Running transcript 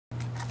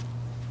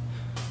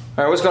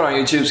Alright, what's going on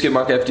YouTube? Skip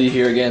Mark FD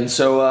here again.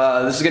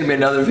 So this is going to be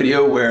another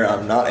video where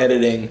I'm not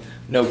editing,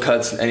 no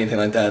cuts, anything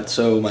like that.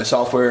 So my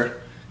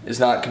software is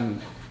not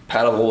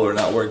compatible or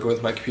not working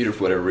with my computer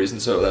for whatever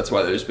reason, so that's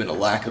why there's been a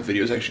lack of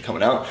videos actually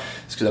coming out.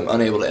 It's because I'm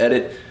unable to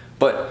edit.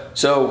 But,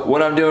 so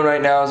what I'm doing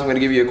right now is I'm going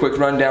to give you a quick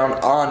rundown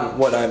on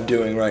what I'm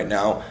doing right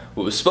now.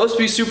 What was supposed to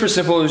be super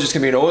simple, it was just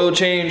going to be an oil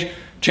change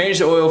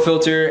the oil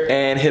filter,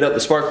 and hit up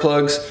the spark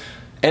plugs.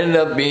 Ended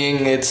up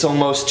being, it's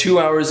almost 2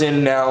 hours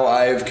in now,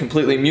 I've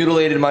completely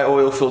mutilated my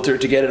oil filter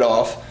to get it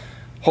off.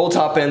 Whole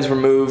top end's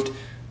removed.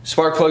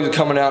 Spark plugs are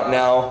coming out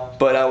now,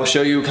 but I will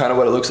show you kind of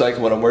what it looks like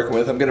and what I'm working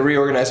with. I'm going to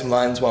reorganize some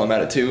lines while I'm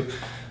at it too.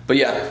 But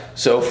yeah,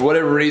 so for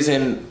whatever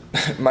reason,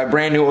 my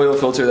brand new oil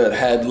filter that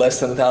had less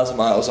than 1,000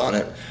 miles on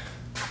it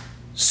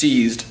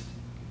seized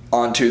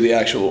onto the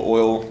actual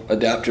oil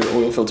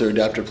filter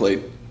adapter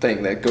plate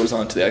thing that goes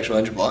onto the actual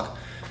engine block.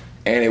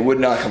 And it would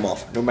not come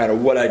off, no matter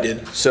what I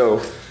did.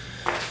 So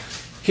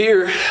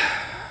here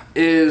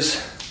is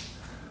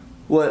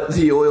what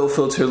the oil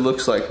filter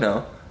looks like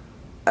now.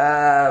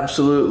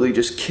 Absolutely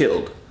just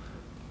killed.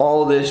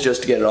 All this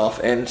just to get it off,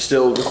 and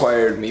still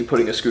required me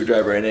putting a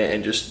screwdriver in it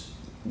and just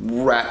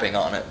wrapping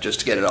on it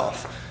just to get it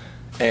off.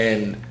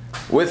 And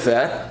with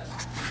that,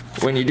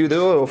 when you do the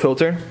oil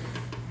filter,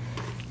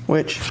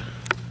 which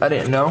I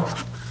didn't know,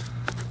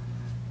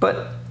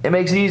 but it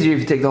makes it easier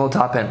if you take the whole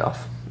top end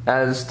off.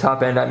 As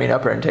top end, I mean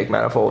upper intake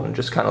manifold, and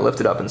just kind of lift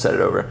it up and set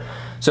it over.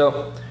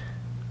 So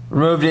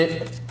removed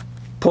it,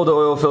 pulled the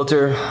oil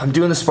filter. I'm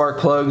doing the spark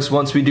plugs.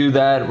 Once we do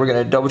that, we're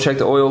gonna double check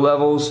the oil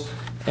levels,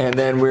 and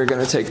then we're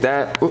gonna take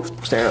that, oops,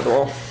 staring at the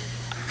wall.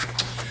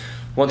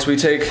 Once we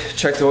check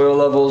the oil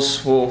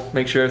levels, we'll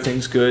make sure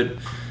everything's good.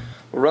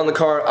 We'll run the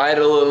car,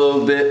 idle it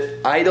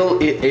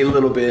a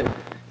little bit,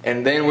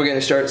 and then we're gonna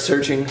start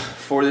searching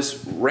for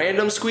this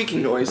random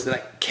squeaking noise that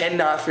I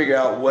cannot figure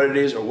out what it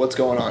is or what's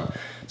going on.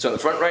 So in the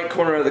front right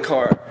corner of the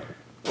car,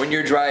 when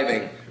you're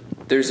driving,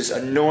 there's this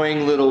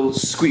annoying little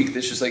squeak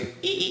that's just like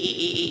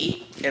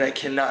ee, and I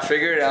cannot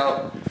figure it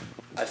out.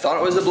 I thought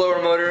it was the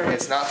blower motor.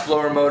 It's not the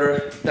blower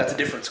motor. That's a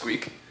different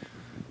squeak.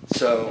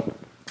 So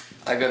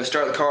I'm gonna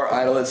start the car,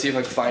 idle it, see if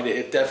I can find it.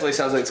 It definitely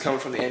sounds like it's coming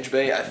from the engine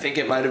bay. I think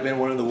it might have been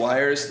one of the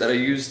wires that I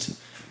used,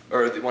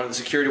 or one of the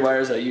security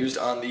wires that I used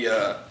on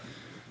the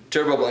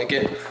turbo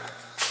blanket.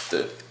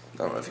 I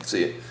don't know if you can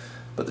see it,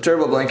 but the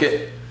turbo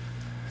blanket,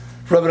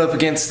 rub it up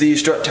against the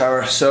strut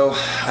tower. So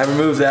I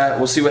remove that,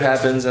 we'll see what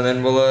happens, and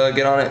then we'll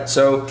get on it.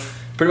 So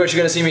pretty much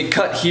you're gonna see me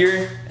cut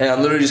here, and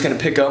I'm literally just gonna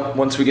pick up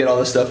once we get all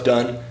this stuff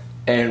done,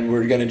 and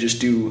we're gonna just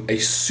do a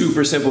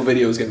super simple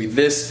video. It's gonna be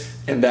this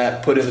and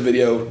that, put in the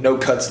video, no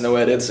cuts, no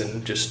edits,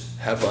 and just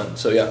have fun.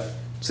 So yeah,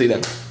 see you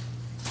then.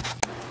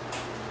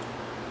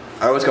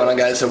 Alright, what's going on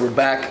guys? So we're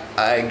back.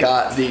 I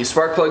got the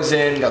spark plugs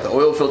in, got the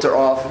oil filter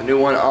off, the new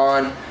one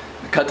on.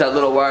 I cut that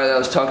little wire that I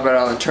was talking about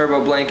on the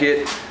turbo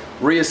blanket,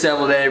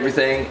 reassembled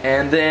everything,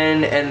 and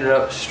then ended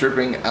up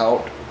stripping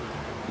out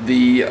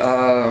the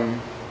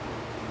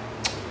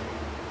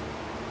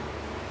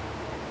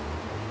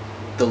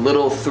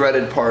little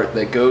threaded part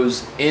that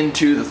goes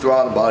into the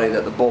throttle body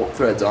that the bolt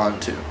threads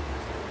onto.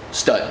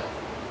 Stud.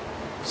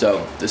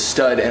 So the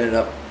stud ended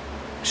up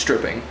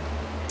stripping.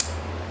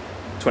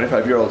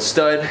 25-year-old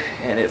stud,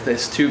 and if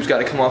this tube's got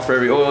to come off for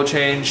every oil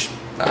change,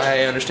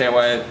 I understand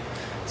why I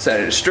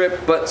decided to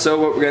strip. But so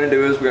what we're gonna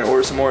do is we're gonna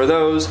order some more of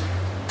those.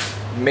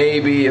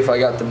 Maybe if I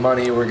got the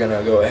money, we're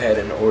gonna go ahead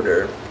and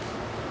order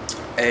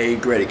a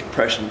graded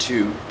compression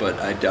tube, but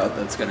I doubt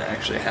that's gonna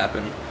actually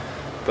happen.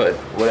 But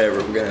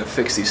whatever, we're gonna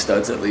fix these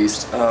studs at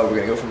least. We're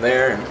gonna go from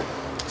there and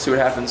see what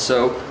happens.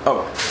 So,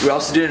 oh, we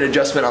also did an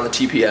adjustment on the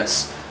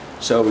TPS.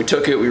 So we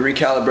took it, we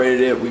recalibrated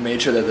it, we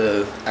made sure that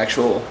the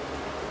actual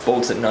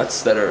bolts and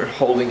nuts that are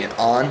holding it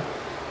on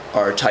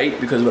are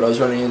tight, because what I was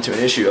running into an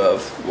issue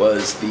of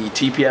was the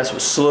TPS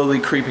was slowly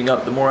creeping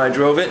up. The more I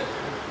drove it,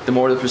 the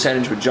more the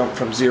percentage would jump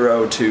from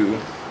 0 to,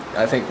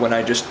 I think when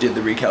I just did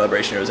the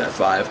recalibration it was at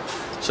 5.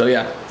 So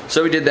yeah,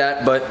 so we did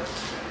that, but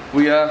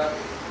we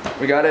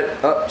got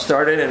it up,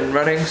 started and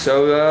running.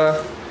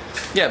 So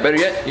yeah, better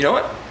yet, you know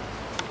what?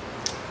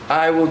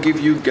 I will give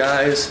you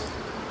guys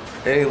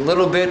a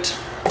little bit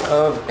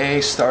of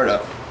a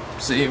startup.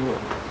 See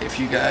if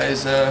you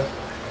guys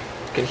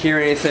can hear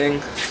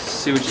anything,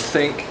 see what you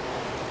think.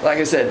 Like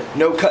I said,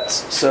 no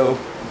cuts, so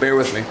bear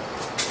with me.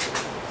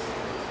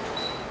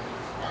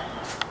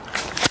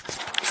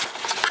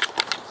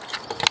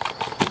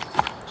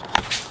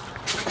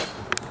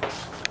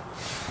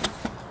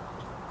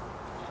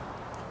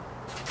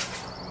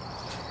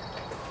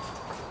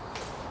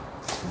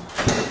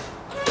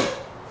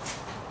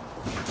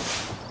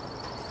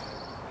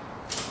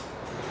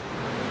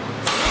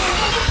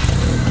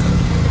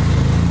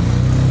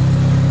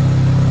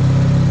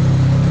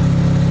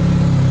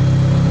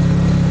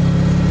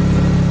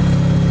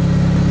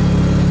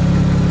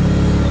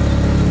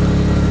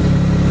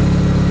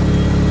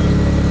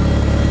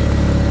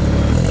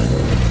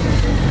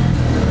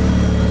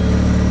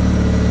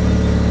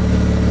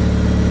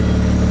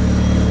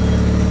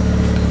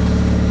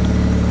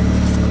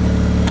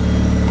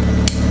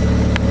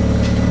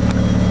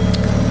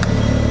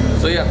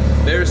 yeah,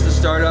 there's the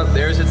startup,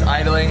 there's its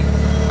idling.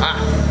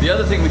 The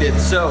other thing we did,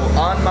 so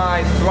on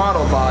my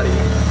throttle body,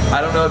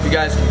 I don't know if you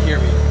guys can hear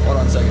me. Hold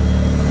on a second.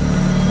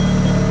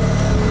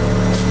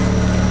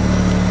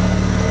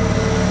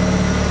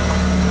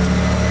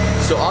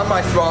 So on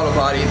my throttle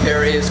body,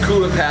 there is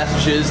coolant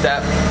passages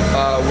that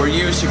were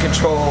used to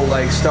control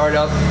like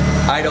startup,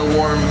 idle,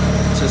 warm,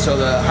 so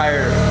the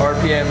higher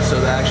RPM, so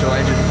the actual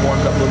engine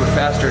warms up a little bit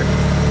faster.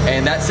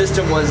 And that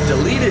system was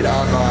deleted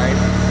on mine.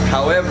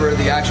 However,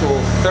 the actual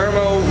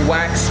thermo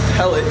wax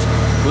pellet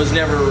was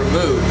never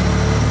removed.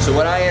 So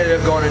what I ended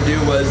up going to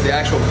do was the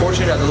actual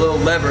portion of the little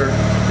lever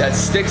that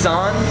sticks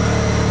on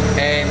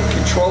and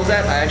controls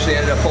that, I actually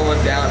ended up pulling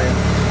it down and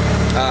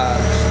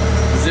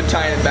zip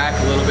tying it back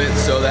a little bit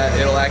so that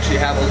it'll actually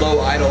have a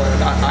low idle and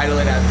not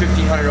idling at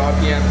 1500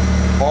 RPM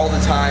all the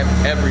time,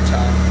 every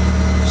time.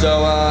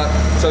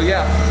 So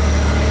yeah,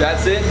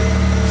 that's it.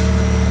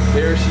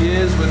 There she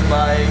is with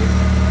my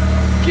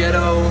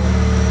ghetto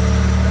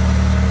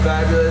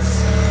fabulous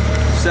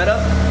setup,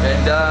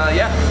 and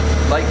yeah,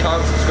 like,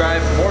 comment,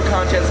 subscribe. More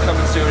content's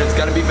coming soon. It's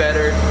gonna be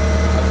better.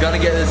 I'm gonna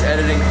get this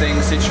editing thing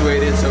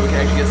situated so we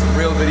can actually get some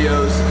real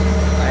videos.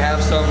 I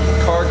have some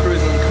car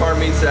cruising, car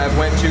meets that I've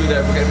went to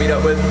that we're gonna meet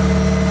up with,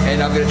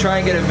 and I'm gonna try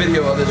and get a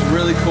video of this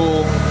really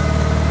cool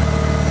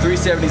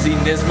 370Z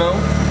Nismo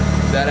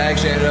that I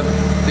actually ended up,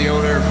 the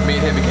owner, me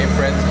and him became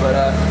friends. But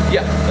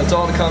yeah, that's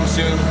all to come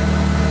soon.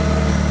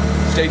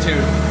 Stay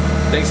tuned.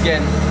 Thanks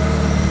again.